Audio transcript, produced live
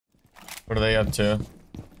What are they up to?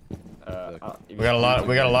 We got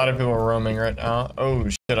a lot of people roaming right now. Oh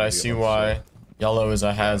shit, I see why yellow is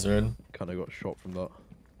a hazard. Kinda got shot from that.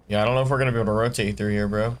 Yeah, I don't know if we're gonna be able to rotate through here,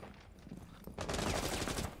 bro.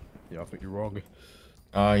 Yeah, I think you're wrong.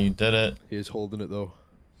 Oh, you did it. He is holding it though.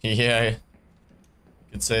 Yeah, you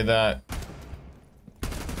could say that.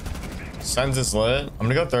 Sends is lit. I'm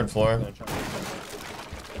gonna go third floor.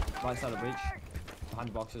 Right side of breach.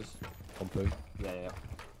 Behind boxes. On ping. Yeah.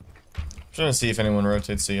 Just gonna see if anyone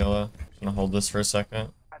rotates to yellow. Just gonna hold this for a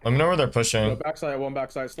second. Let me know where they're pushing. Backside, one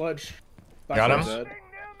backside sledge. Got him? Dead.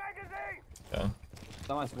 Yeah.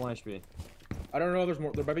 That one's 1 HP. I don't know, there's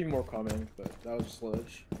more. There might be more coming, but that was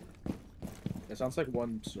sledge. It sounds like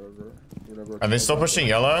one server. Whatever. Are they still pushing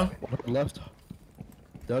yellow? Left.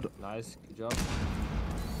 Dead. Nice, good job.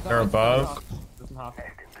 They're above. Less than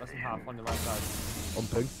half on the right side. On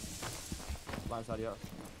ping. Right side, yeah.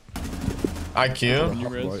 IQ.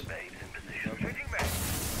 Right.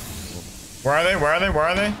 Where are they? Where are they? Where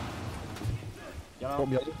are they? Yellow.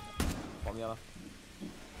 Bomb yellow. Bomb yellow.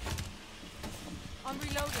 I'm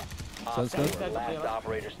reloading. Sounds good. Last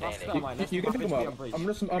operator standing. You can pick them up.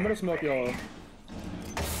 I'm gonna smoke yellow.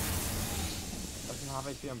 Less than half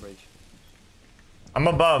HP on breach. I'm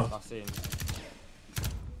above. Last scene.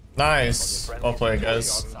 Nice. Well played,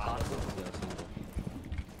 guys.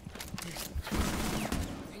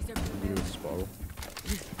 Spiral.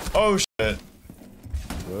 Oh shit.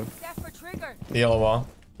 Where? Step for trigger. The yellow wall.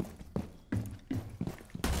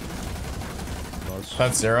 Nice.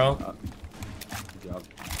 That's 0. Good job.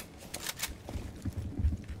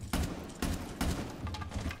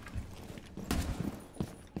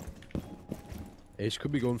 Ace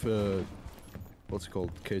could be going for what's it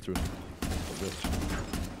called? Catering. Like this.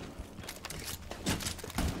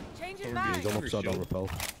 Changing Yeah, he's mag. on upside down rappel.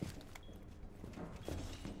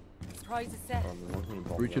 Surprise is set.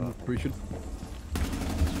 Breaching.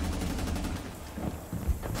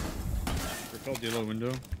 Repelled yellow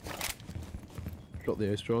window. Shot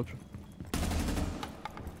the ace charge.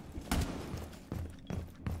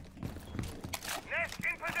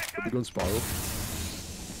 Could be going spiral.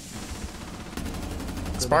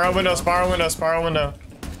 Spiral window, spiral window, spiral window.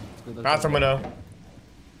 Bathroom window.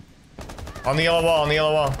 On the yellow wall, on the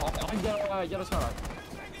yellow wall. Yellow star.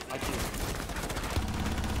 IQ.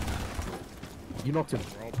 You knocked him.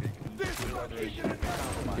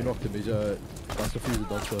 You knocked him. He's that's the fuse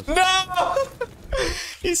downstairs. No!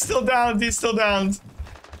 He's still down. He's still down.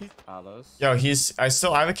 Yo, I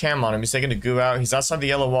have a cam on him. He's taking the goo out. He's outside the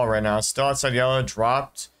yellow wall right now. Still outside yellow,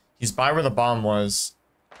 dropped. He's by where the bomb was.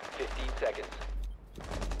 15 seconds.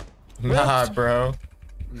 Nah, bro.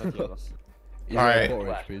 Alright.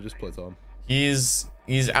 Just play time. He's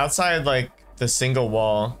outside like the single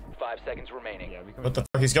wall. 5 seconds remaining. What the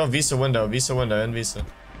fuck? He's going Visa window, and Visa.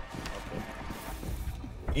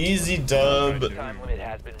 Easy dub. Time limit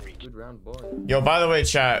has been reached. Good round, boy. Yo, by the way,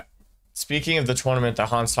 chat. Speaking of the tournament that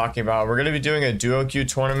Han's talking about, we're gonna be doing a duo queue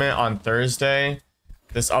tournament on Thursday.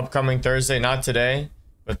 This upcoming Thursday, not today,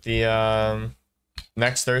 but the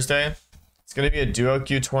next Thursday. It's gonna be a duo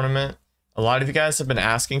queue tournament. A lot of you guys have been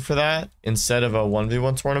asking for that instead of a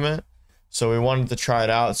 1v1 tournament. So we wanted to try it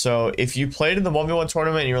out. So if you played in the 1v1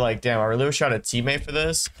 tournament and you're like, damn, I really wish I had a teammate for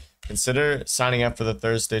this, consider signing up for the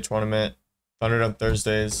Thursday tournament. Thunderdome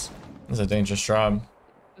Thursdays. This is a dangerous job.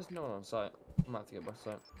 There's no one on site. I'm about to get back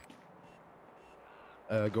to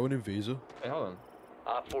site. Going in Visa. Hey, hold on.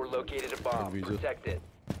 Op 4 located a bomb. Visa. Protect it.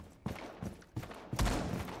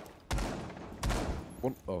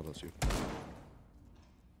 One. Oh, that's you.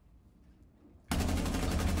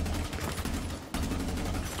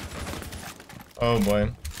 Oh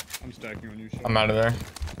boy. I'm stacking on you. I'm out of there.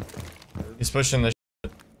 He's pushing the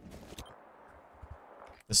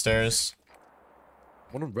stairs.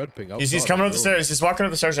 One on red ping. He's coming up the stairs. He's walking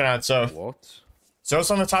up the stairs right now. So what? Zo's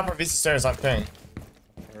on the top of these stairs. I'm ping.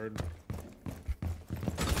 Heard.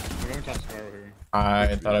 We're going top spiral here.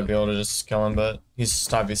 I thought I'd be able to just kill him, but he's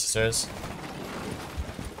top these stairs.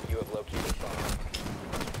 You have located bomb.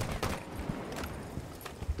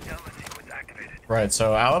 Right.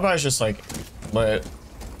 So Alibi's just like lit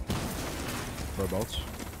Whereabouts?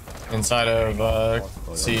 inside of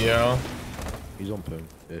CEO. He's on ping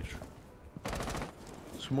ish.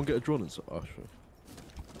 Someone get a drone inside. Oh, sure.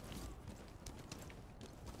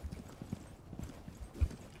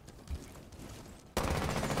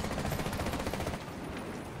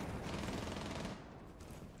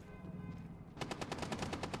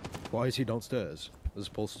 Why is he downstairs? There's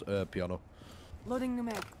a pulse piano. Loading the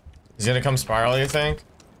mag. He's gonna come spiral, you think?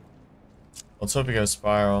 Let's hope he goes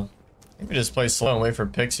spiral. I think we just play slow and wait for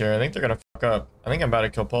picks here. I think they're gonna fuck up. I think I'm about to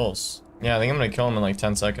kill Pulse. Yeah, I think I'm gonna kill him in like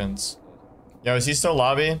 10 seconds. Yo, is he still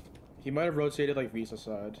lobby? He might have rotated like Visa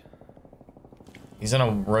side. He's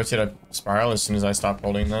gonna rotate a spiral as soon as I stop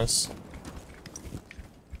holding this.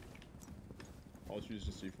 I'll choose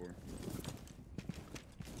the C4.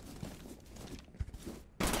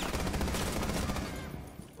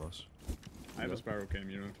 Nice. I have a spiral cam,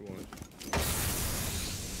 you don't have to watch.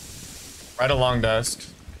 Right along desk.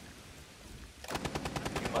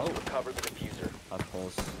 You must recover the diffuser. I'd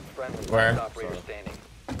pause. Friendly Where? last operator standing.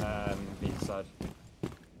 B side.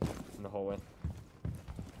 In the hallway.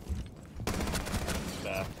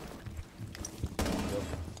 There.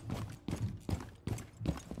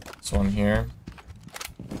 This one here.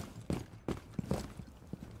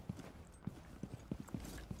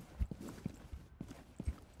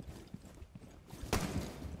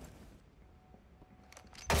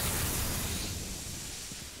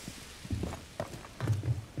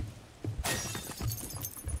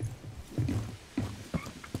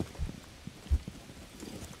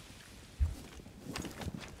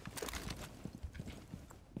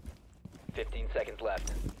 Seconds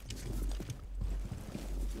left.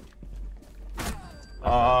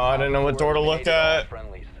 I don't know what door to look at.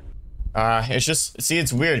 Friendlies. It's just, see,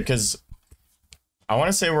 it's weird because I want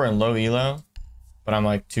to say we're in low elo, but I'm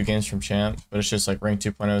like 2 games from champ, but it's just like rank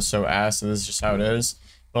 2.0 is so ass, and this is just how it is.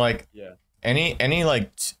 But like, Yeah.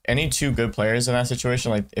 any 2 good players in that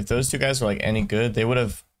situation, like if those 2 guys were like any good, they would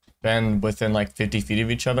have been within like 50 feet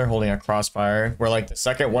of each other holding a crossfire, where like the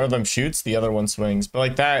second one of them shoots, the other one swings. But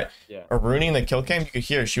like that, Yeah. or ruining the kill cam, you could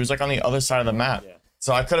hear she was like on the other side of the map. Yeah.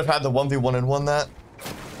 So I could have had the 1v1 and won that.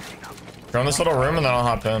 Go in this little room and then I'll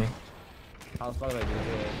hop in. House, by the way,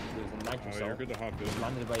 there's a nitro Oh, cell. you're good to hop in.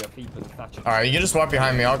 Landed by your feet, but the thatcher. Alright, you can just walk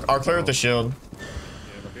behind me. I'll clear with the shield. Yeah,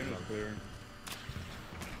 the game is clear.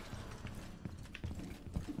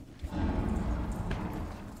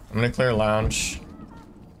 I'm gonna clear lounge.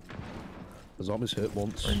 The zombies hit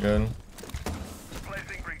once. We're good.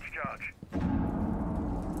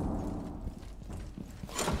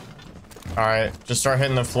 Alright, just start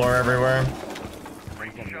hitting the floor everywhere.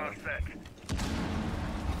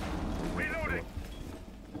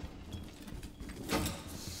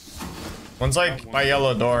 One's like by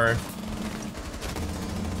yellow door.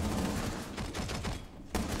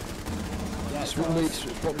 Swing leads,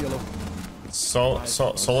 drop yellow.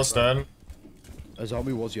 Solus dead. A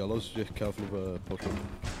zombie was yellow, so just careful of pushing.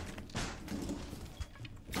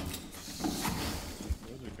 There's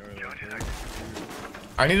a guy there.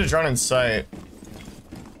 I need a drone in sight.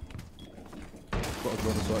 Got a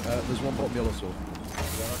drone as well. There's one bottom yellow, so.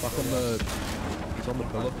 Back on the. He's on the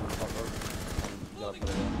pillar. Yeah,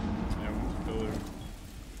 one's a pillar.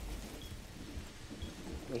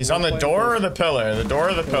 He's on the door or the pillar? The door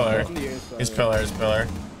or the pillar? On the A side, He's yeah. pillar, he's pillar.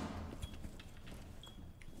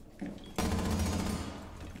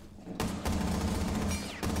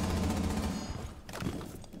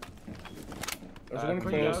 There's one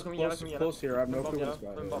come yellow, close here. I have no Bottom clue yellow. what this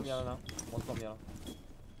One guy bottom is. yellow now. One's bottom yellow.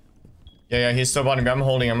 Yeah, he's still bottom. I'm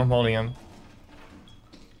holding him, I'm holding him.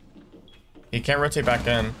 He can't rotate back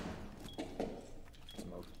in.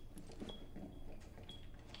 Smoke.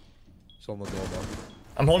 It's on the door now.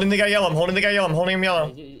 I'm holding the guy yellow, I'm holding the guy yellow, I'm holding him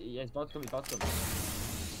yellow. Yeah, it's about to come, it's about to come.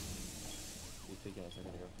 He's taking a second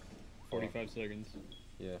ago. 45 seconds.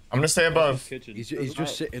 Yeah. I'm gonna stay above. Kitchen. He's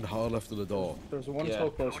just sitting hard left of the door. There's one Yeah. so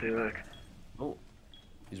close here. Oh,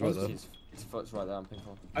 He's right there. his foot's right there on pink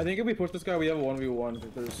one. I think if we push this guy, we have a 1v1.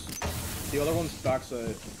 There's the other one's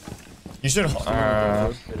backside. You should.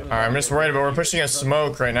 Alright, I'm just worried, but we're pushing a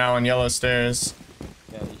smoke right now on yellow stairs.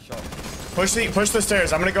 Yeah, he's shot. Push the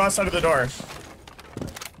stairs. I'm gonna go outside of the door.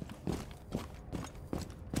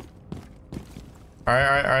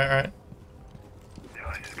 Alright.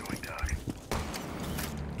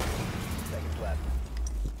 Seconds left.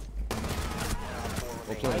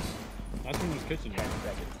 Well played. Last one was kitchen.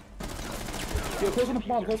 Yo, close on the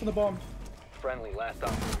bomb. Close on the bomb. Friendly last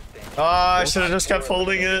operator standing. I should have just kept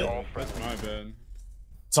folding it. All That's friendly. my bad.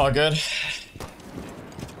 It's all good.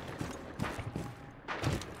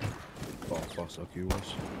 Oh, fast IQ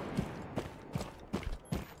was.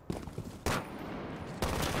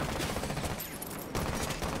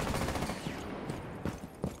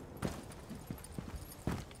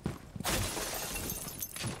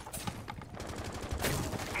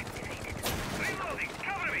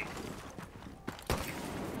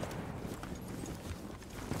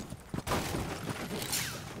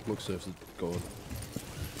 Looks safe to go on.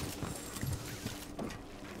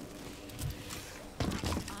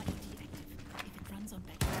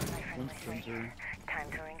 Time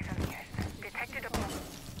to ring some ears. Detected a bomb.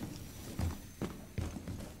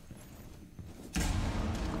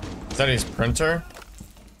 Is that his printer?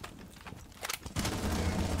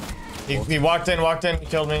 He walked in,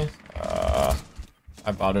 killed me. I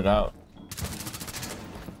bought it out.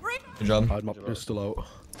 Good job. I had my pistol out.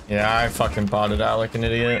 Yeah, I fucking bought it out like an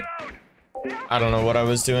idiot. I don't know what I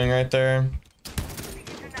was doing right there.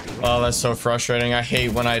 Oh, that's so frustrating. I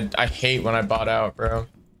hate when I bought out, bro.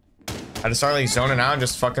 I just start like zoning out and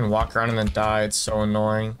just fucking walk around and then die. It's so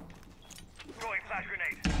annoying.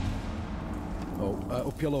 Oh,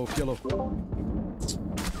 up yellow, up yellow. Drop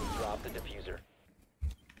the diffuser.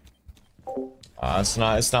 It's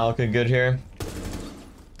not looking good here.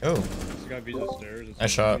 Oh, This guy beats the stairs. It's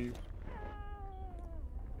nice shot. me.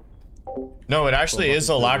 No, it actually is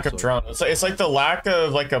a lack of drone. It's like the lack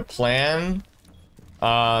of like a plan.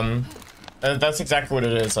 That's exactly what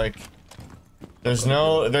it is. Like, there's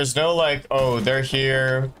no like, oh, they're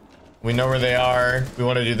here. We know where they are. We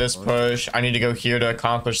want to do this push. I need to go here to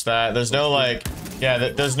accomplish that. There's no like, yeah,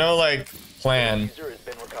 there's no like plan. Diffuser has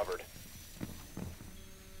been recovered.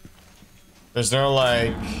 There's no like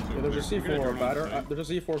Yeah, there's a C4 batter. There's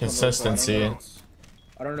a C4 consistency.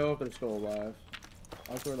 I don't know if they're still alive.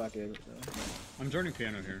 I'll throw that game. I'm joining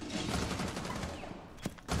piano here.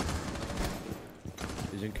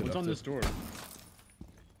 He's in What's on this door?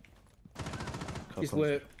 He's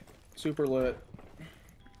lit. Super lit.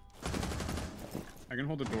 I can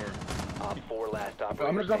hold the door. Op 4 last operator.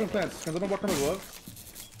 I'm gonna drop the standing. fence. Can someone walk on the glove?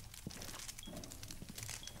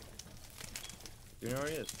 You know where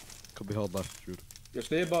he is? Could be held left, Jude. Yeah,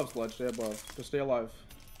 stay above, Sledge. Stay above. Just stay alive.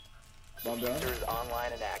 Bomb down. Diffuser is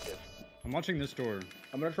online and active. I'm watching this door.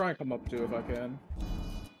 I'm gonna try and come up too if I can.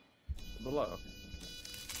 Below.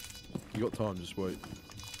 You got time, just wait.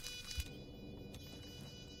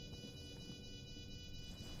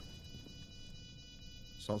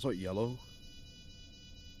 Sounds like yellow.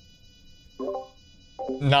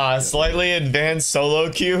 Nah, slightly advanced solo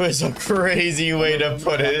queue is a crazy way to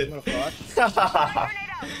put I'm it. gonna flash.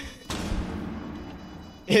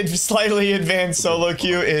 Slightly advanced solo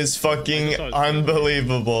queue is fucking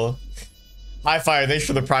unbelievable. High fire, thanks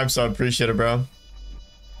for the prime sub, appreciate it, bro.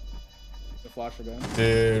 The flash again.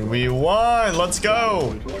 Dude, we won, let's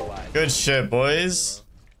go. Good shit, boys.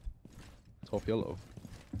 Top yellow.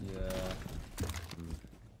 Yeah.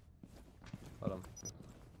 Hold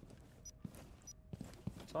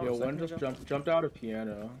on. Yo, one just jumped out of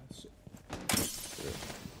piano.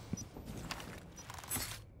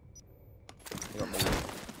 You got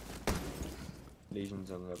lesions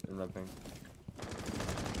in that thing.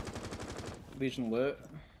 Legion lit.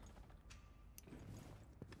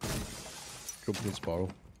 Jumping in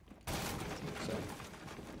spiral.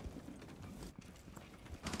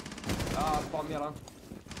 Ah, bomb yellow.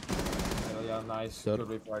 Oh, yeah, nice. Dead. Good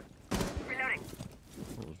report. That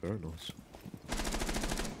was very nice.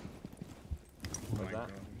 Oh my that?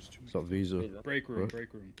 god. Is that Visa? Break room, Right.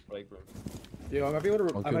 break room. Break room. Yo, I might be able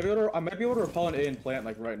to. Okay. I might be able to repel an A and plant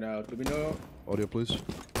like right now. Do we know? Audio, please. Oh,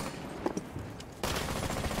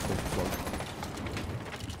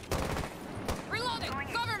 fuck. Reloading!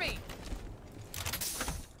 Cover me!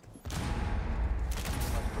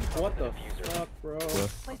 What the fuck, bro?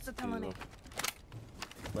 Place the gun on it.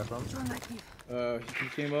 Where from? Turn that key. He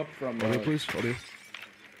came up from. Audio, please. Audio.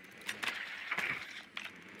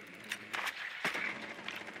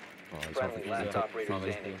 Oh, he's Friendly last operator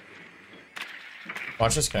standing.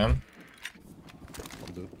 Watch this cam.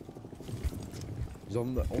 I'm dead. He's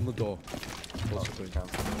on the door. What's the thing?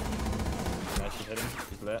 Nice, you hit him.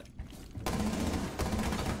 He's lit.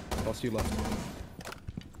 I'll see you left.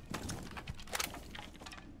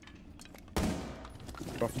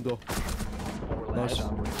 Crafting door. Nice.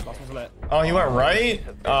 Last one's lit. Oh, he went right?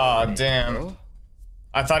 Aw, damn. Oh,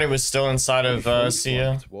 I thought he was still inside of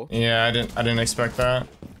Sia. What? Yeah, I didn't expect that.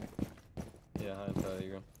 Yeah, there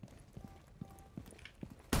you go.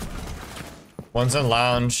 One's in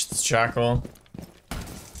lounge, it's Jackal.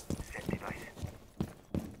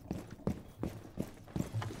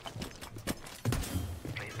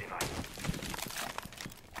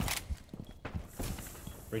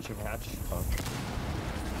 Reaching hatch.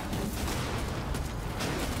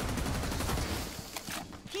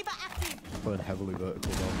 Keep it active! Going heavily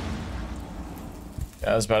vertical now.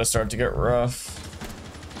 Yeah, it's about to start to get rough.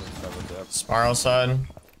 Spiral side.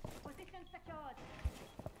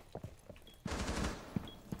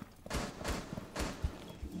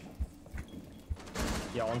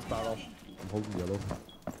 Yeah, on spiral. I'm holding yellow.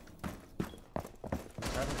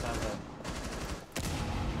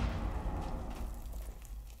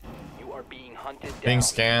 You are being hunted down. Being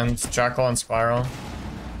scanned. Jackal on spiral.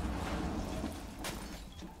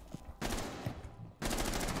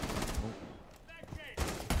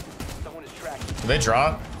 Someone is tracking. Did they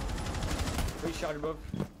drop? 3 shot above.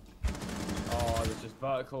 Oh, there's just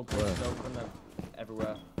vertical pushes Where? open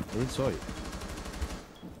everywhere. They're inside.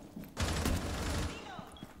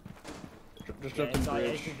 Just Yeah, jumped in inside,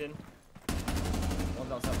 bridge. Ace is in.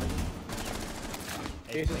 One's outside bridge.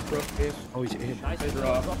 Ace is broke. Ace. Oh, he's in. Nice. Hey,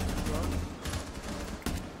 Drop. drop.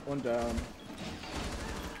 One down.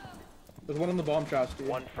 There's one on the bomb chassis.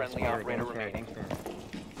 One friendly Fire, operator fire, remaining. fire.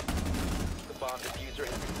 The bomb diffuser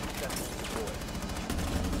has been successfully destroyed.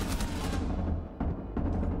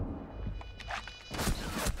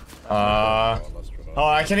 Oh,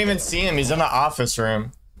 I can't even see him. He's in the office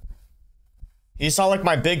room. He saw like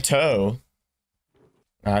my big toe.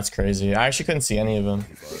 Oh, that's crazy. I actually couldn't see any of them.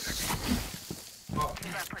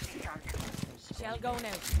 Shell go now.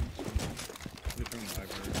 They're from the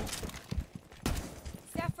library.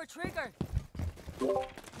 Step for trigger.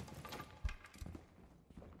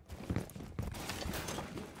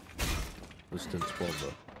 This didn't spawn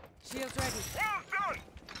though. Shields ready.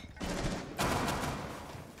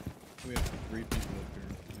 We have 3 people up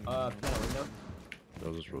here. Piano window.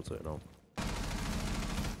 They'll just rotate now.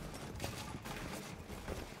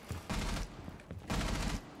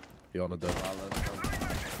 Yana dead.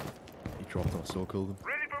 He dropped and I still killed him.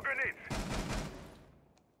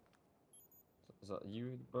 Is that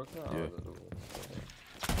you broke now? Yeah.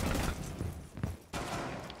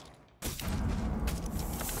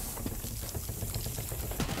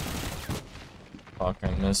 Fuck, I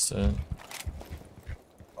missed it.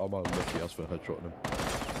 I'm out lucky as for headshotting him.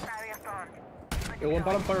 Yo, one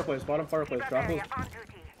bottom fireplace. Bottom fireplace. Drop those. On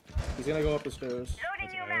duty. He's gonna go up the stairs.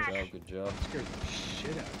 Loading new Good mag. job, good job. Scared the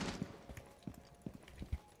shit out of me.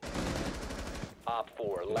 Op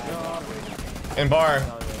 4, last operator. In bar.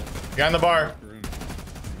 Behind the bar. Room.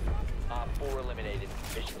 Op 4 eliminated.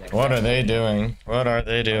 Mission What are they doing? What are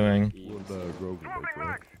they doing? What Rogue made,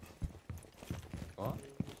 right? What?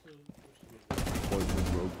 What was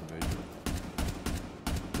Rogue made?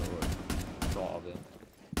 Is that right? Sort of it.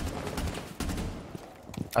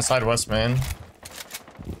 Outside West Main.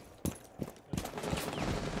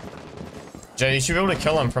 Jay, you should be able to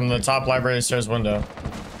kill him from the top library stairs window.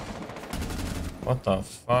 What the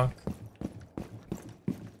fuck?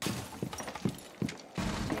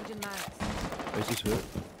 Changing mags. Ace is hit.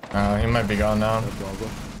 Oh, he might be gone now. Dead Bravo.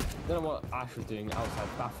 Don't know what Ash was doing outside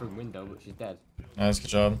bathroom window, but she's dead. Nice, good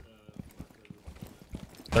job.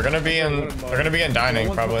 They're gonna be in. They're gonna be in dining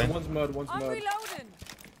One's probably. One's mud. One's I'm mud. reloading.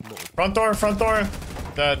 Front door, front door.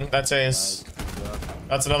 Dead. That's Ace.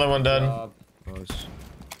 That's another one dead. Nice.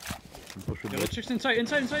 I'm pushing Yo, mid. the chick's inside,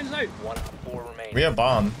 inside. 1 Op 4 remaining. We have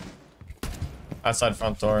bomb. Outside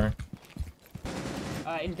front door.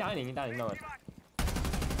 In dining, no one.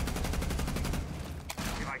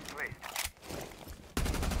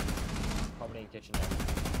 Probably in kitchen now.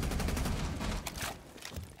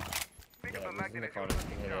 Yeah, he's in the corner.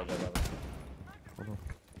 Hold on.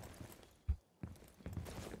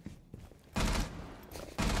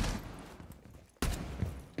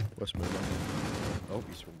 West mid. Oh,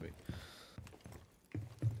 he's from me.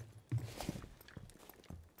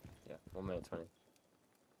 Yeah, 1 minute 20.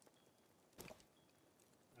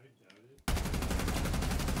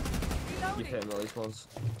 You've Reloading. hit him at least once.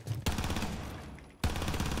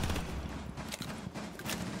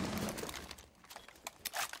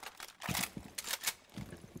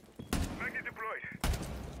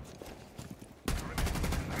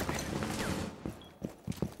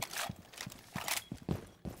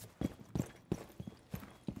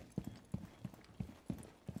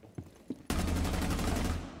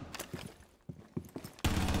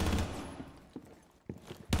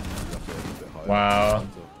 Wow.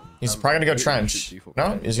 He's probably gonna go trench.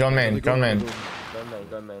 No, he's going main. Going main.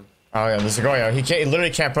 Go main. Oh yeah, there's a Goyo. He can't. He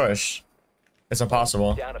literally can't push. It's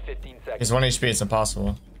impossible. Down to 15 seconds. He's 1 HP. It's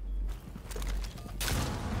impossible.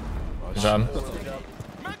 Good job.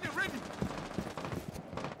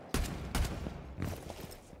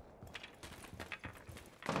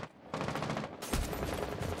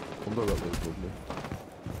 Come back up with me.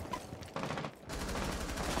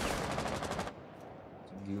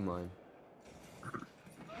 You mine.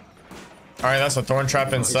 All right, that's a thorn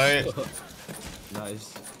trap in sight.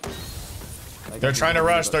 Nice. They're trying to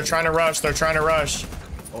rush. They're trying to rush. They're trying to rush.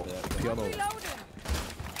 Oh, piano. Reloading.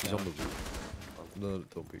 He's on the roof. No,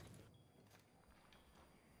 don't peek.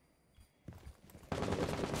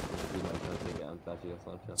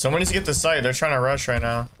 Someone needs to get the site. They're trying to rush right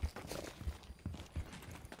now.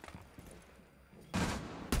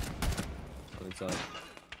 Inside.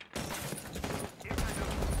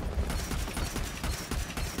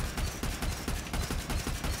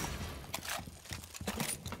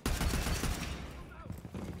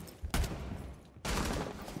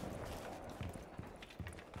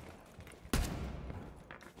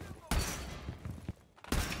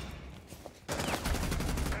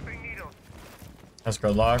 That's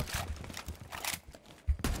good luck.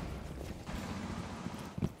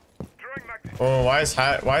 Oh, why is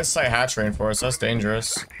site hatch reinforced? That's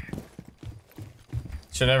dangerous.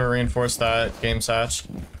 Should never reinforce that game hatch.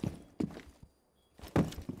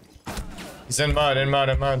 He's in mud, in mud,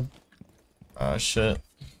 in mud. Oh shit.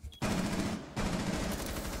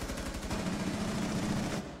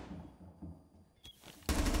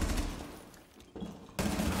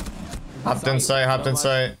 Hopped in sight, hopped in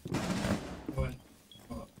sight.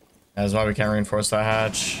 That's why we can't reinforce that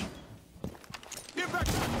hatch.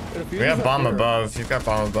 We have bomb above. You've got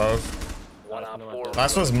bomb above. One on four.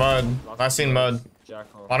 Last was mud. Last seen mud.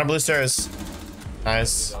 Jackal. Bottom blue stairs.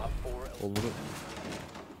 Nice. All of it.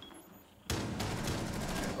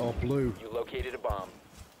 Oh, blue. You located a bomb.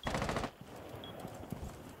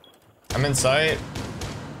 I'm in sight.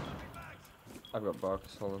 I've got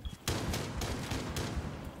box. Hold on.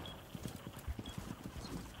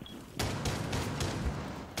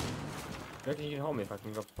 I reckon you can hold me if I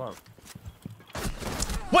can go farm.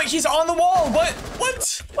 What? He's on the wall. What?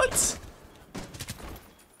 What? What?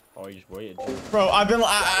 Oh, you just waited. Bro, I've been.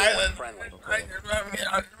 Friendly.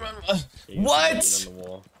 What?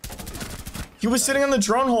 He was sitting on the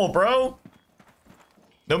drone hole, bro.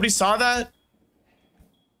 Nobody saw that?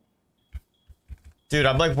 Dude,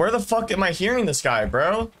 I'm like, where the fuck am I hearing this guy,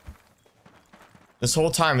 bro? This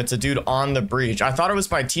whole time, it's a dude on the breach. I thought it was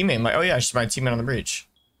my teammate. I'm like, oh yeah, it's just my teammate on the breach.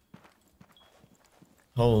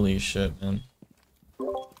 Holy shit, man.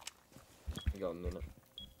 You got a minute.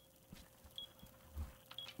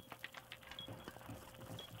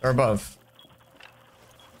 They're above.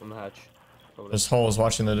 On the hatch. There's holes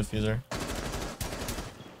watching the diffuser.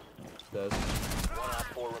 Stairs. One on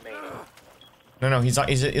four remaining. No, he's not.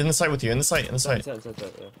 He's in the site with you. In the site. In the site. Yeah.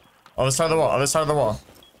 Other side of the wall. Other side of the wall.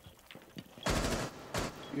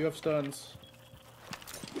 You have stuns.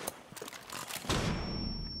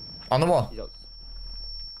 On the wall. He's out.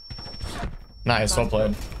 Nice. Well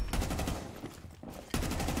played.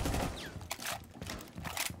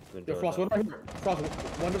 Yo, Frost, one right here. Frost,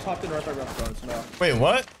 one just hopped in right by restaurants. No. Wait,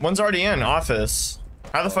 what? One's already in office.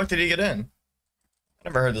 How the fuck did he get in? I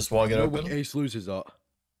never heard this wall get You know when open. Ace loses that?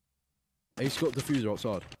 Ace got diffuser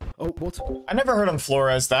outside. Oh, what? I never heard him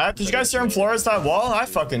Flores that. Did you guys hear him Flores that wall? I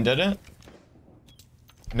fucking didn't.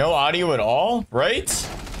 No audio at all, right?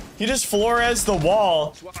 He just Flores the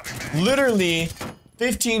wall, literally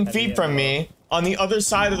 15 feet from me on the other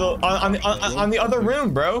side of the on the other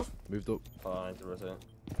room, bro. Moved up. Fine, rotate.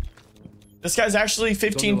 This guy's actually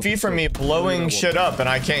 15 feet from me, blowing shit up, and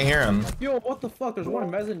I can't hear him. Yo, what the fuck? There's one in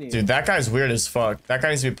mezzanine. Dude, that guy's weird as fuck. That guy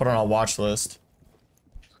needs to be put on a watch list.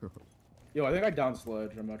 Yo, I think I down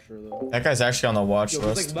sledge. I'm not sure though. That guy's actually on the watch Yo,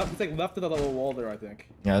 list. it's like left of that little wall there, I think.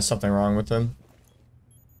 Yeah, there's something wrong with him.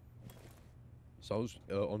 So I was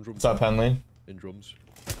on drums. What's up, Henley? In drums.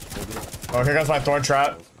 Oh, here comes my thorn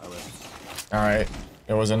trap. All right,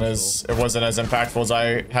 it wasn't as impactful as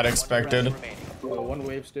I had expected. Remaining. One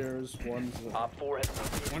wave stairs, one's Op 4 has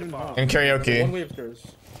located a bomb. In one karaoke. wave stairs.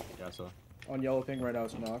 Yeah, so. On yellow ping right now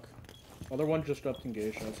is knock. Other one just up in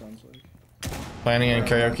geisha, it sounds like. Planning in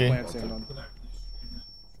karaoke. Planting them.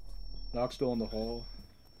 Knock's still in the hole.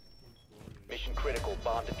 Mission critical.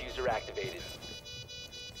 Bomb diffuser activated.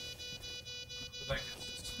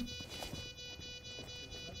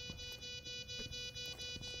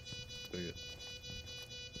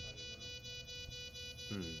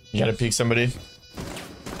 You gotta peek somebody.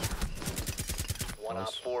 One on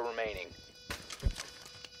four remaining.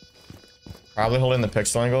 Probably holding the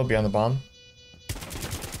pixel angle beyond the bomb.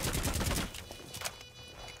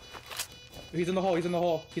 He's in the hole, he's in the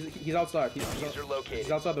hole. He's outside. Diffuser located.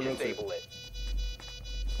 He's outside the rotate. Disable it.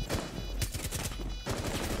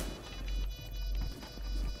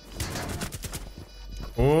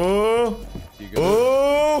 Ooh.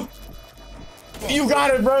 Ooh. You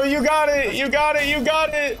got it, bro. You got it. You got it. You got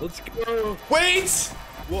it. Let's go. Wait.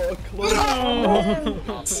 What a close.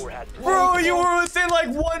 Op 4 had Bro, you were within like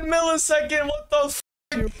 1 millisecond. What the f?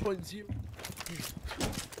 0.0.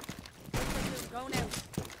 Go now.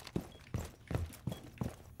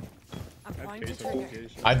 I'm trying to trigger.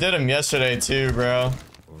 I did him yesterday too, bro.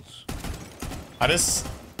 I just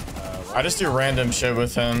do random shit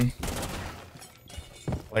with him.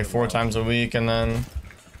 Like 4 times a week and then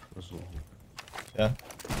yeah.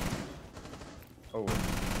 Oh.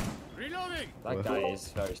 Reloading. That guy is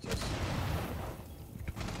very just.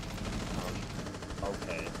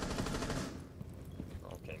 Okay.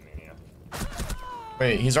 Okay, maniac.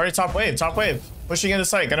 Wait, he's already top wave, top wave. Pushing into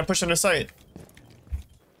sight, gonna push into sight.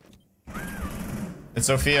 It's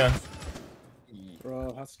Sophia.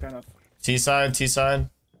 Bro, that's kind of... T side, T side.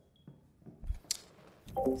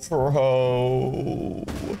 Bro.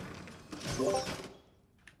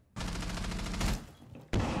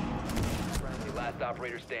 Friendly, last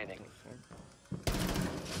operator standing.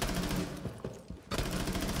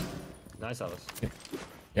 Nice, Alice.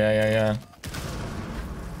 Yeah.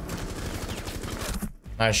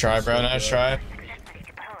 Nice try, bro. Nice try.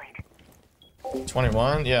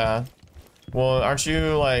 21? Yeah. Well, aren't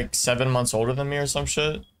you like 7 months older than me or some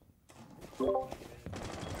shit? I'm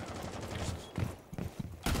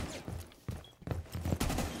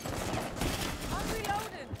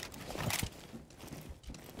reloading.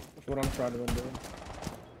 That's what I'm trying to do.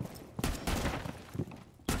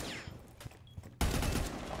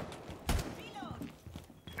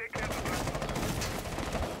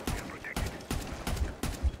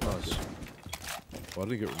 Nice. Why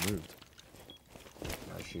did he get removed?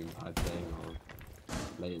 I assume high ping or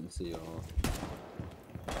latency or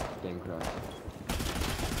game crash.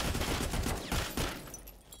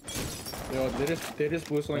 Yo, they just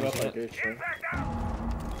blew something up like H.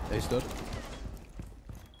 Ace dead.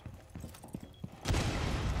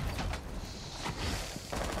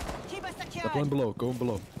 Keep us They're secured. playing below, going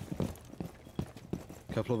below.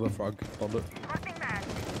 Careful of the frag, bomb it.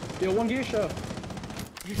 Yo, one geisha.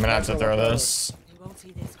 I'm gonna have to throw this. You won't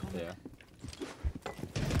see this coming. Yeah.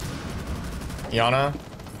 Yana?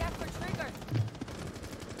 Step for trigger.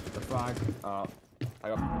 The frag. I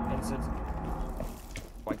got pincered.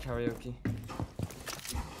 White karaoke.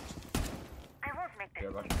 I won't make this Yeah,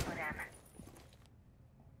 right. easy for them.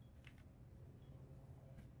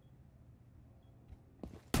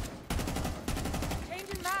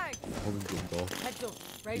 Changing mags. Holding drum door. Heads up.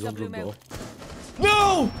 He's Raise up on blue drum door. mount. No!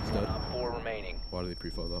 He's dead. 4 remaining. Why did they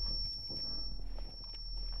pre-fire that?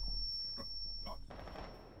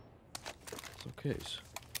 So case.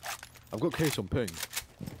 I've got case on ping.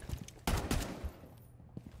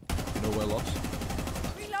 You know where lost?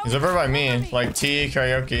 Reload. He's over by me, like T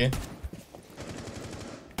karaoke.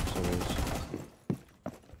 So is.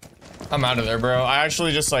 I'm out of there, bro. I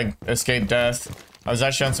actually just like escaped death. I was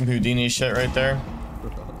actually on some Houdini shit right there.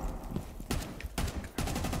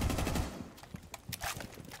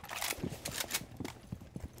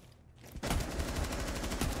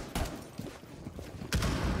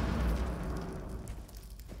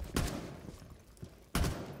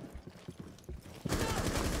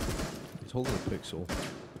 He's holding a pixel.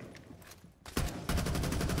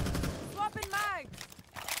 Swapping mags.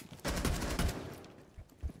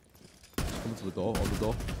 He's coming to the door, on the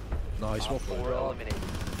door. Nice, well 4 played. eliminated.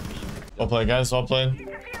 Well played, guys. Well played.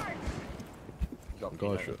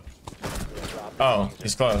 Gosh, shit. Oh,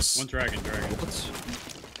 he's close. One dragon. What?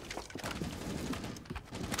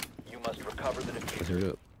 You must recover the I diffuser. hear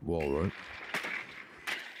it. Wall, right?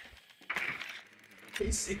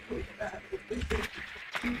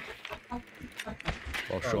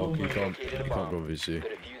 Oh, Shawk, you can't go VC. The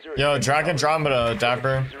diffuser Yo, is Dragon Andromeda,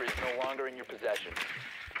 Dapper. diffuser is no longer in your possession.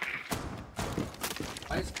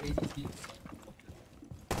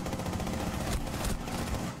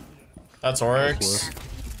 That's Oryx.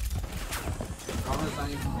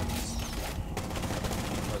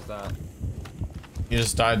 What's that? He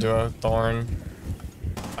just died to a thorn.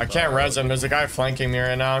 I can't res him. There's a guy flanking me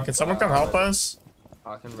right now. Can someone come help us?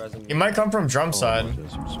 I can res him. He might come from drum side.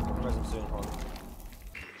 Res him soon. Hold on.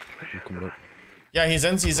 I'm coming up. Yeah, he's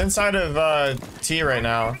inside of T right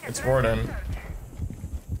now. It's Warden.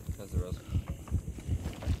 There's the res.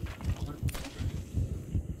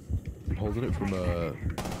 I'm holding it from the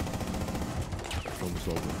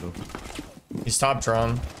side window. He's top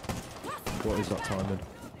drum. What is that timing?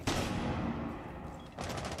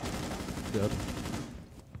 Dead.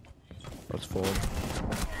 That's 4.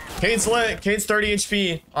 Cade's lit. Cade's 30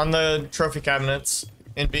 HP on the trophy cabinets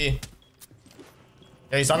in B.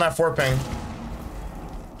 Yeah, he's on that 4 ping.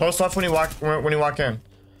 Close left when you walk in.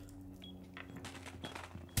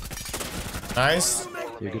 Nice.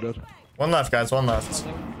 You good, Ed? One left, guys. One left.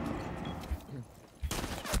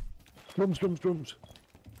 Drums.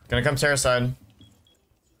 Gonna come terrace side.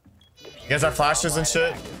 You guys have flashes and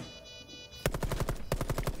shit.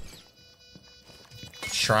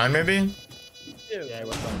 Shrine maybe? Yeah,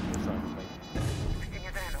 we're trying.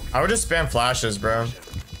 I would just spam flashes, bro.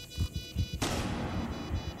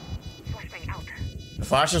 The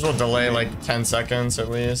flashes will delay like 10 seconds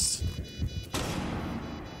at least.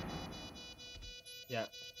 Yeah.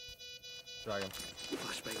 Dragon.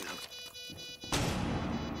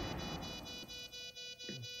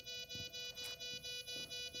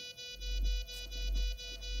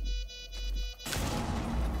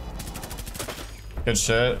 Good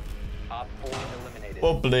shit. Op 4 eliminated.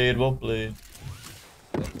 We'll bleed, we'll bleed.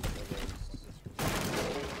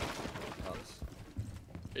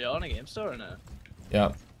 you on a GameStar or no?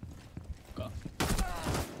 Yep. Okay.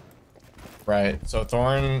 Right. So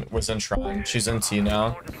Thorn was in Shrine. She's in T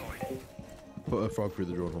now. Put a frog through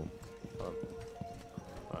the drone hole.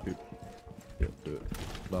 Yeah, do it.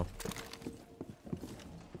 No.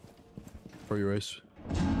 For your race.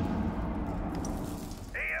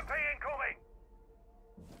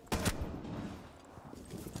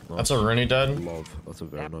 That's a Rooney dead. Love. That's a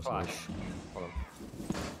very nice one. Hold on.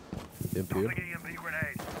 EMP.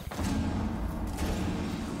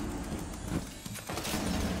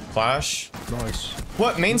 Flash. Nice.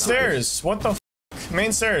 What? Main stairs. What the f?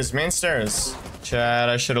 Main stairs. Main stairs. Chad,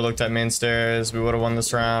 I should have looked at main stairs. We would have won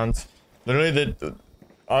this round. Literally,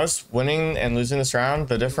 us winning and losing this round,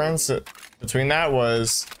 the difference between that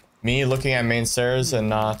was me looking at main stairs and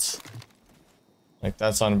not. Like,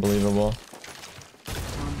 that's unbelievable.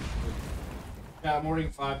 Yeah, I'm ordering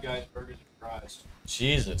 5 Guys burgers and fries.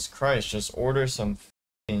 Jesus Christ, just order some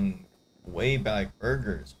f***ing way back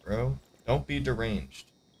burgers, bro. Don't be deranged.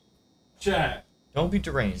 Chat. Don't be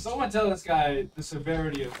deranged. Someone tell this guy the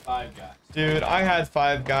severity of 5 Guys. Dude, I had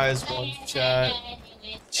 5 Guys once, chat.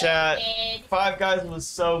 Chat, 5 Guys was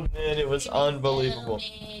so mid, it was unbelievable.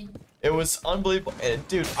 It was unbelievable. And,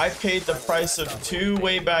 dude, I paid the price of 2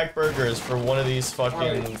 way back burgers for one of these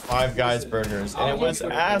fucking 5 Guys burgers, and it was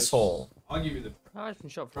asshole. I'll give you the Price from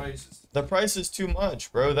shop prices. The price is too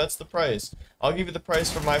much, bro. That's the price. I'll give you the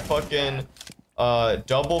price for my fucking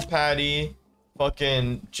double patty,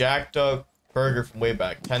 fucking jacked up burger from way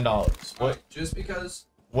back. $10. What? Just because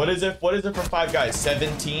What is it? What is it for 5 Guys?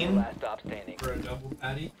 17? Last stop standing. for a double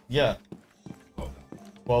patty. Yeah.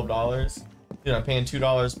 $12. Dude, I'm paying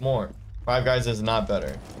 $2 more. 5 Guys is not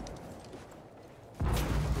better.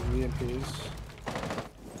 EMPs.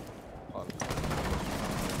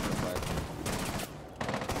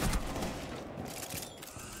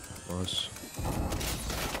 Nice.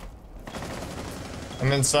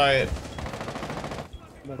 I'm inside.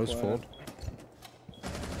 Where's Ford?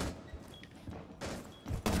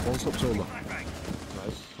 One's up solar.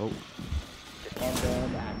 Nice. Oh.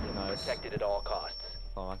 Nice. Protected at all costs.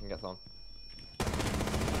 Oh, I can get some.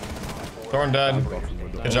 Thorn dead.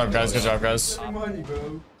 Good job, guys. Good job, guys. Money,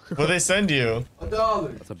 bro. What'd they send you?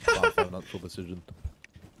 $1. That's a bad financial decision.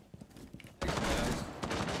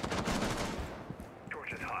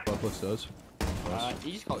 Back upstairs.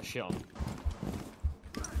 You just got shit on.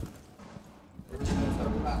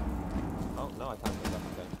 Oh, no, I can't do that.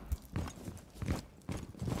 Okay.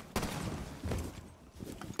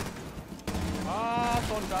 Ah,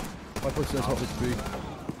 phone drop. Back upstairs, hot with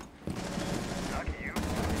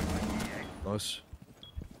 3. Nice.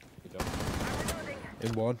 Good job.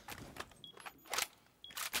 In 1.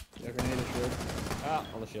 Yeah, grenade a shield. Ah,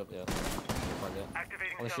 on the shield, yeah.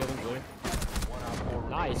 On the shield in blue.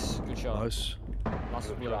 Nice, good shot. Nice.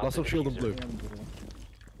 Last blue. Last of shield in blue.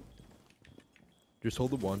 Just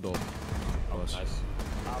hold the one door. Nice. Nice.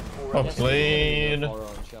 Oh, played. Tell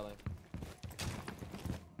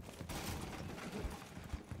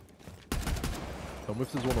me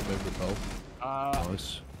if there's one on main repel.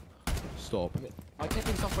 Nice. Stop. My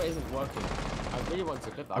clipping software isn't working. I really want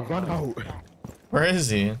to clip that. I ran out. Where is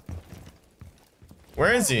he?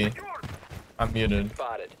 Where is he? I'm muted.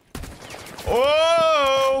 Spotted.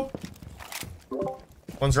 Whoa!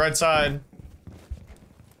 One's right side.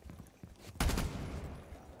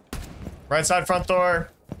 Right side front door.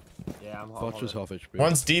 Yeah, I'm hot. Fletch is half HP.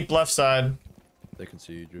 One's deep left side. They can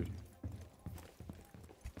see you, Drew.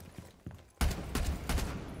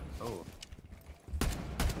 Oh.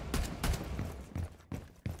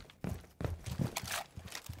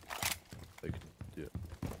 They can, yeah.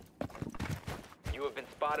 You have been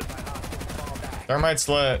spotted by hostiles. Fall back. Thermite's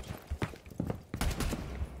lit.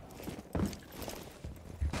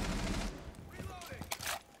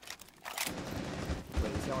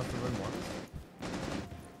 Wait, is he on the room one?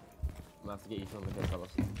 I'm gonna have to get you from the good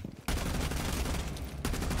fellas.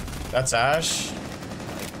 That's Ash.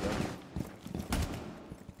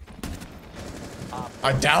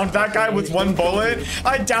 I downed that guy with 1 bullet.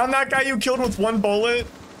 I downed that guy you killed with 1 bullet.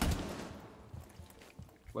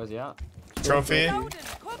 Where's he at? Trophy. Loaded.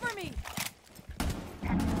 Cover me.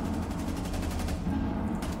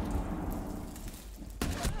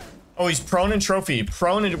 Oh, he's prone and trophy.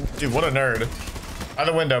 Prone and... Dude, what a nerd. By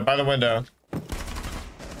the window. By the window.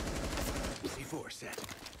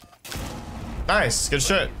 Nice. Good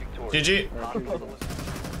shit. GG.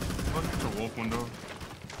 Wolf window.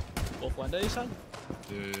 Wolf window, you said?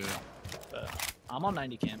 Yeah. I'm on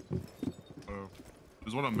 90 cam.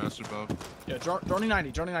 There's one on master valve. Yeah, droning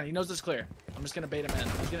 90, droning 90. He knows it's clear. I'm just gonna bait him in.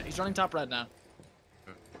 He's running top red now.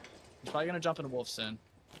 Okay. He's probably gonna jump into wolf soon.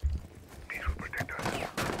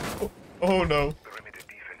 Oh no.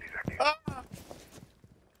 Ah!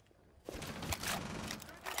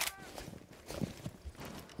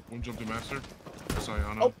 One jump to master. That's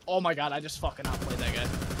Ayana. Oh, oh my god, I just fucking outplayed that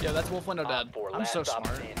guy. Yo, that's Wolf Window dead. I'm so smart.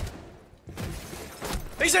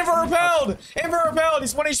 He's inver repelled! Inver repelled!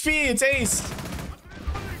 He's 1 HP! It's ace!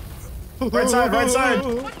 Right side, right side!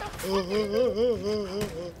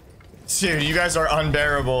 Dude, you guys are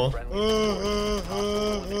unbearable.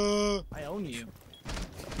 I own you.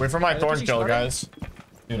 Wait for my Are they thorn pushing kill, starting? guys.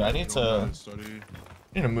 Dude, I need to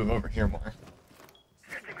move over here more.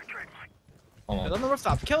 Hold He's on. on the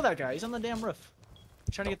rooftop. Kill that guy. He's on the damn roof.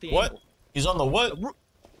 Trying to get the What? angle. He's on the what?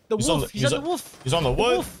 The He's on wolf. the- He's on the wolf. He's on the The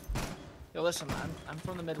what? wolf. Yo, listen, I'm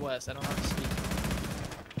from the Midwest. I don't know how to speak.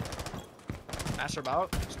 Master Balk.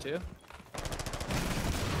 There's two.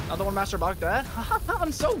 Another one Master Balk dead.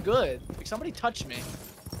 I'm so good. Like, somebody touch me.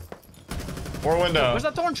 Or window. Where's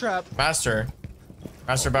that thorn trap? Master.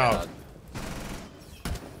 Master bow.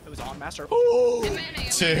 It was on Master. Dude.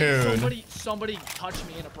 Somebody touch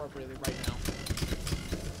me inappropriately right now.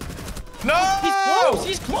 No! He's close.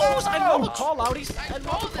 He's close. I love a call out. I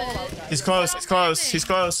love a call out, guys. He's close. He's close. He's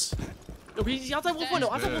close. Yo, he's outside wolf window.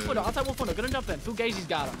 Outside wolf window. Outside wolf window. Gonna jump in. Fugazi's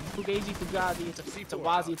got him. Fugazi, Fugazi. It's a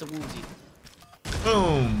Wazi. It's a Woozy.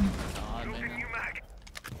 Boom. God, man.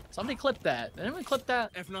 Somebody clip that. Did anyone clip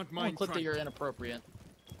that? If not Someone clip that you're inappropriate.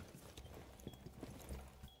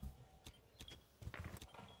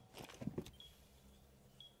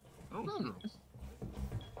 I don't know.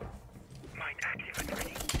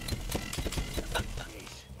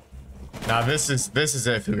 Nah, this is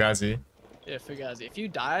it, Fugazi. Yeah, Fugazi. If you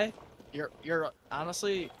die, you're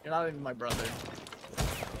honestly you're not even my brother.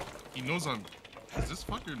 He knows I'm. Is this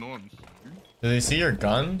fucker know I'm here? Did he see your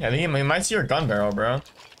gun? I think he might see your gun barrel, bro.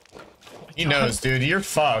 He knows, dude. You're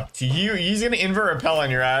fucked. He's gonna invert repel on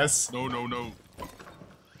your ass. No. Don't do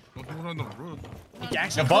it on the roof.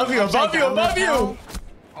 Above you, above you, above you!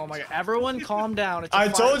 Oh my god, everyone calm down. It's a I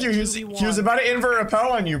told you, he 2v1. was about to invert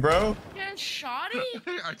repel on you, bro. Getting shoddy?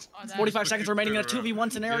 45 seconds remaining in a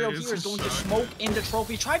 2v1 scenario. Yeah, Here is going to smoke into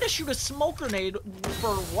trophy. Tried to shoot a smoke grenade for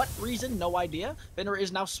what reason? No idea. Fenrir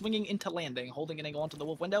is now swinging into landing, holding an angle onto the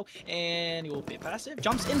wolf window, and he will be passive.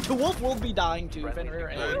 Jumps into wolf, will be dying to Fenrir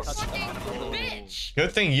and touchdown. Bitch!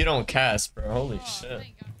 Good thing you don't cast, bro. Holy shit.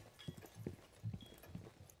 Thank God.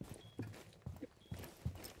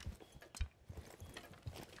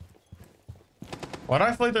 Why do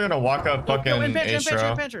I feel like they're gonna walk up fucking in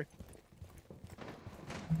Astro? Pantry.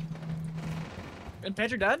 In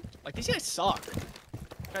Pantry dead? Like, these guys suck.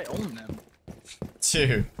 I own them.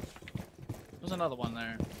 Dude. There's another one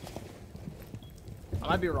there. I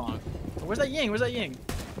might be wrong. Where's that Ying? Where's that Ying?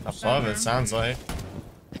 Above it sounds like.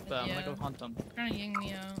 I'm gonna go hunt him. Trying to ying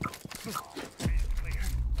me out. Is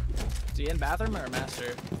he in bathroom or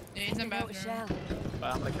master? Yeah, he's in bathroom.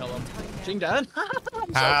 But I'm gonna kill him. Jing dead?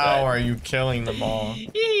 How are you killing them all?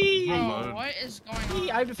 Oh, what is going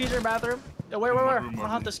on? I have defuser in bathroom. Yo, where? Mud room, I'll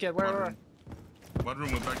hunt this kid. Where?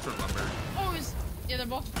 Mudroom went back to library. Oh, yeah, they're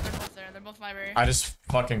both there. They're both library. I just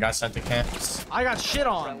fucking got sent to camps. I got shit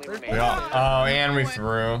on. We got, oh, and we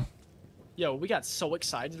threw. Yo, we got so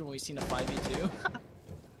excited when we seen a 5v2.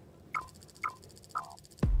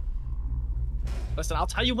 Listen, I'll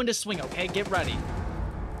tell you when to swing, okay? Get ready.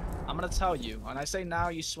 I'm gonna tell you. When I say now,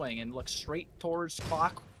 you swing and look straight towards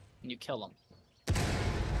clock and you kill him.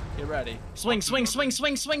 Get ready. Swing. Okay,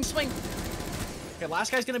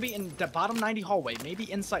 last guy's gonna be in the bottom 90 hallway.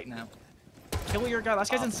 Maybe in sight now. Kill your guy.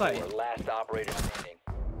 Last guy's in sight. Last operator standing.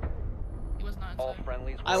 He was not All inside.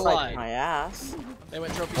 friendlies. I were lied. My ass. They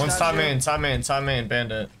went trophy One's top statue. main,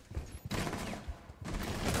 bandit.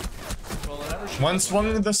 Well, whatever, shoot. One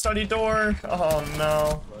swung the study door. Oh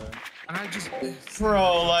no. And I just.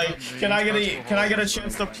 Bro, like, can I get a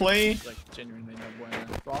chance to play? Like, genuinely no bueno.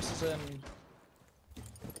 Ross is in.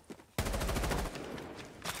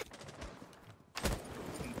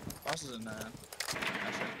 Ross is in,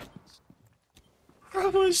 Bro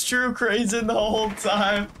was true crazy the whole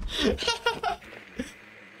time. You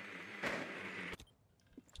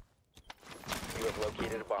have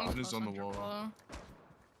located a bomb. One is on the wall.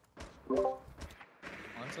 Oh,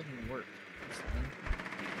 that doesn't work.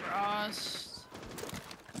 Ross.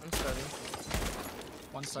 One study.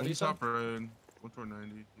 One study, One so top red.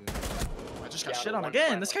 190. Yeah. I just got shit on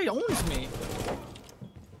again. This guy owns me.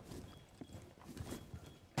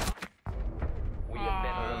 We have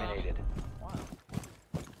been eliminated.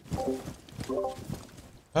 Wow.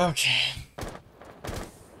 Okay.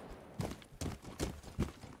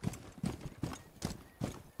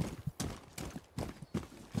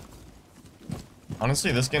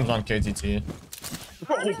 Honestly, this game's on KTT.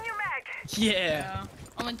 Yeah.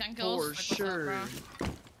 Only 10 kills. For Like, what's up, sure.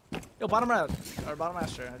 bro? Yo, bottom right, or bottom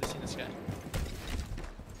master. I just seen this guy.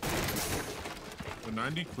 The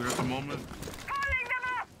 90 clear at the moment.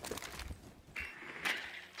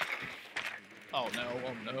 Oh no,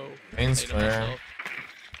 oh no. Main's Hated clear. myself.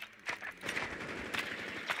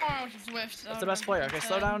 Oh, it's Swift. That's the best player. Okay,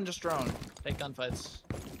 slow down and just drone. Take gunfights.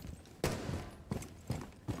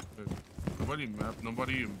 Nobody map,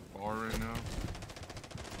 nobody in bar right now.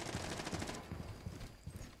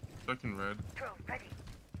 Second red.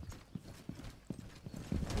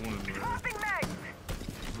 I want in red.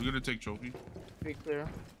 We're gonna take trophy. Be clear.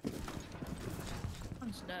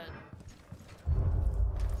 One's dead.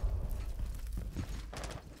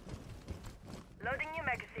 Loading new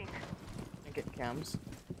magazine. And get cams.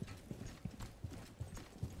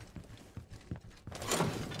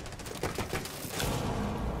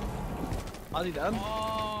 Ozzy dead?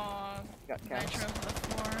 Oh, Got cams. nitro to the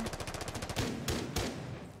floor.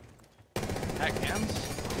 Hack cams?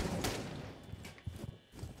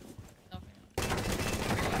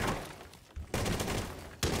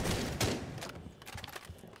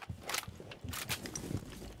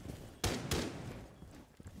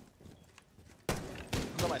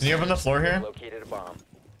 Can you open the floor here? Located a bomb.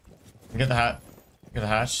 Get the hat. Get the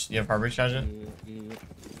hatch. You have harbor charge it? I'm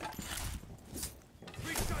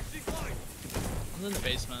in the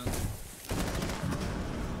basement.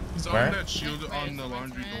 He's Where? on that shield on the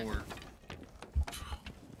laundry door.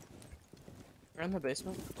 You're in the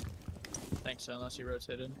basement? Thanks, so unless you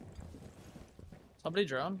rotated. Somebody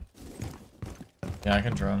drone? Yeah, I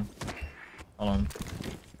can drone. Hold on.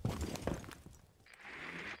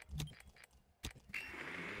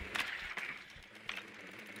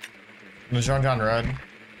 The drone down red. I'm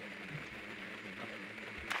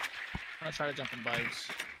gonna try to jump in bikes.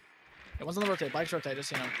 It one's on the rotate. Bikes rotate, just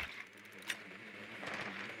seen him.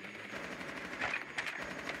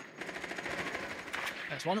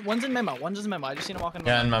 Yes, one's in memo. One's in memo. I just seen him walking.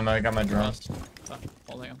 Yeah, and I got my drone.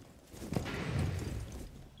 Holding him.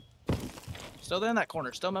 Still there in that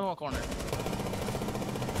corner. Still memo corner.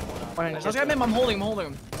 This guy memo. I'm holding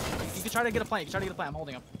him. You can try to get a plan. I'm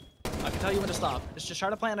holding him. I can tell you when to stop. Just try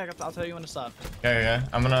to plan. I'll tell you when to stop. Yeah.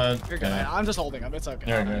 I'm gonna. You're good. Yeah. I'm just holding him. It's okay.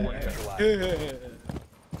 Yeah, good.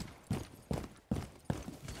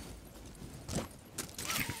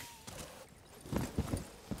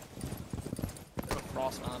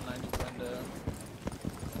 Frost on 90 window.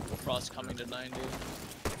 Frost coming to 90.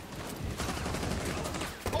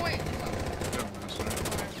 Oh, wait. Yeah, master.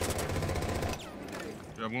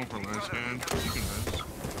 Yeah, I'm going for land scan. You can miss.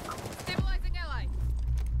 Stabilizing ally.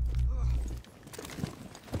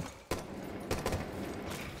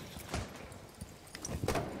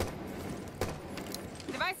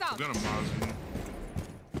 Device I out. got a Mozzie.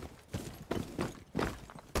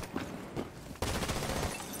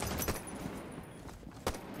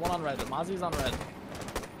 One on red. Mozzie's on red.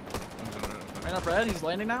 One's in red. Ran up red. He's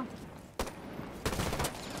landing now.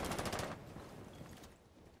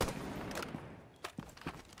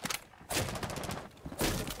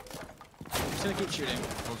 He's gonna keep shooting.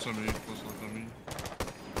 Close on me. Close left on me.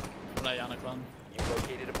 What I Yannick run? You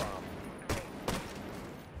located a bomb.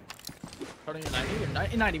 Starting at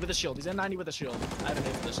 90? Or 90 with a shield. He's in 90 with a shield. I haven't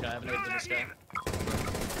hit this guy.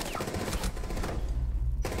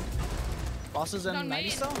 Boss is in Done 90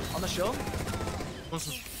 main. still? On the shield? Close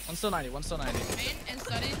to... One's still 90. Main and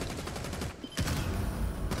study.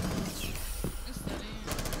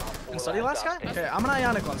 And study last guy? Okay, I'm an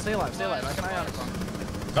Ionic one. Stay alive. I can Ionic one.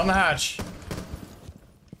 It's on the hatch.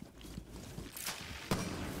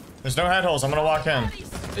 There's no head holes. I'm gonna walk in.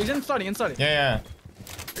 He's in study. Yeah.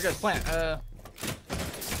 You're good. Plant.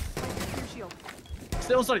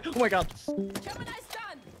 Still in study. Oh my god.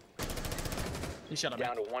 He shut up.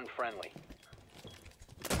 Down to one friendly.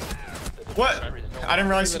 What? I didn't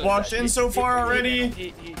realize he walked in so far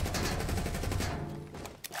already.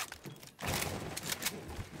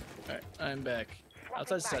 Alright, I'm back.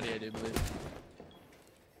 Outside study, I do believe.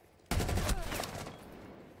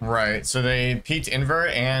 Right, so they peeked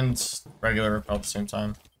invert and regular repel at the same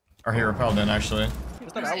time. Or he repelled in, actually.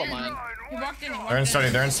 What's that aloe mine? He walked in. They're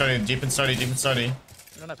in study. Deep in study. You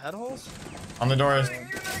don't have head holes? On the door.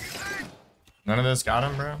 None of this got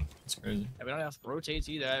him, bro. That's crazy. Yeah, we don't have rotates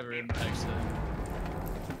either. I have room next to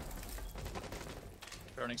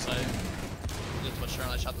burning sight. The twitch turn.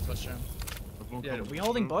 I shot the twitch turn. Yeah, are we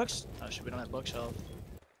holding books? Oh shit, we don't have bookshelf.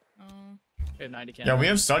 We have 90 cam. Yeah, we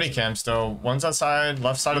have study cam still. One's outside,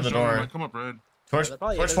 left side of the door. Come up red. Torch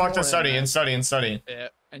walked to study, in study. Yeah,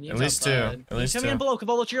 and at least two. At least coming in two. below.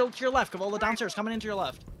 Cavola to your left. Cavola downstairs. Coming into your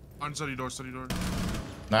left. On study door.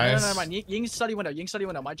 Nice. No, never mind. Ying study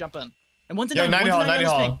window. Might jump in. And one's in Yo, 90, 90 hall, one's in 90 on this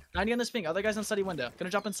hall. ping. 90 on this ping. Other guys on study window. Gonna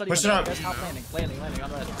jump in study Push it window. up. Guys half landing. Landing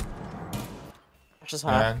on red. Just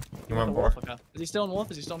Yeah, hot. he went The board. wolf, okay. Is he still in wolf?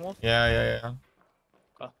 Is he still in wolf? Yeah.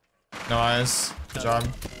 Okay. No eyes. Good job.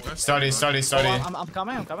 That's Study. Oh, I'm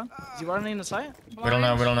coming. Is he running in the site? We don't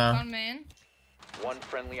know. On main. One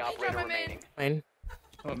friendly operator Cover main. remaining. Main.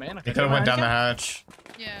 Oh man. He could have went down the hatch.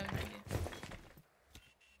 Yeah, maybe.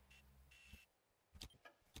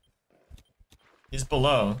 He's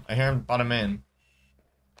below. I hear him bottom main.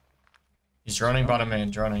 He's droning bottom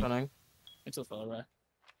main. Droning. Running. It's a fellow, right?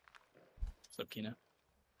 What's up, Kina?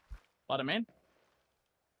 Bottom main?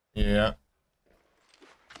 Yeah.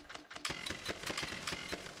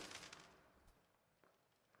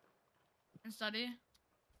 And study.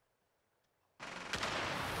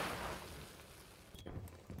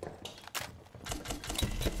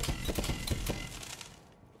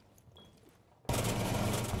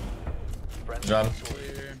 Good job.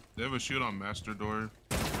 They have a shoot on master door.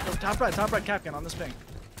 Oh, top right, Capcan on this ping.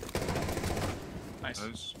 Nice.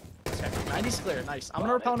 Nice. 90's clear, nice. I'm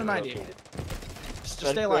gonna repel to 90. Just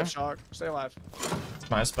stay alive, Shawk. Stay alive. It's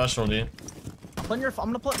my specialty. I'm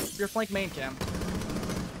gonna put your flank main cam.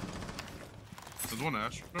 There's one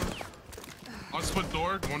Astro. On split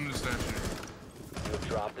door, one in the statue. You have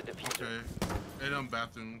dropped the diffuser. Okay. And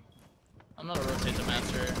bathroom. I'm gonna rotate the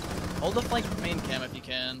master. Hold the flank main cam if you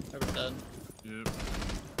can. Whoever's dead. Yep.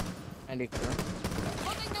 90 clear.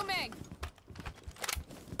 Holding no mag.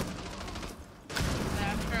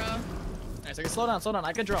 Astro. Nice, I can slow down.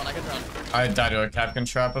 I can drone. I died to a Capcan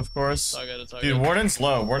trap, of course. It's all good, it's all Dude, good. Warden's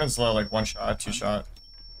low, like 1 shot, 2 shot.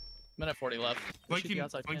 Minute 40 left. Shoot the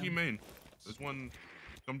outside Flanky cam. main. There's one.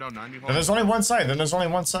 Come down 90 hall. Then there's only one site.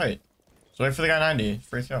 So wait for the guy 90.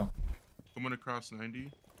 Free kill. Coming across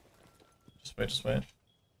 90. Just wait.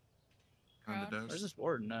 On the Where's desk. this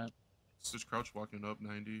Warden at? There's Crouch walking up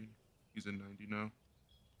 90. He's in 90 now.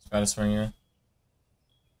 It's about to swing you.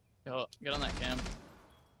 Yo, get on that cam.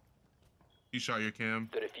 He shot your cam.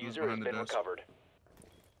 The He was diffuser has behind the been desk. recovered.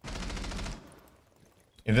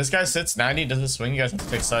 If this guy sits 90, doesn't swing, you guys have to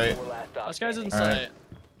take sight. Four last stops This guy's in standing.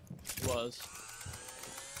 sight. Was.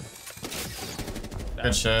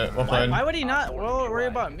 Good shit. Well Why played. would he not worry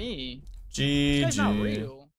about me? This guy's not GG. real.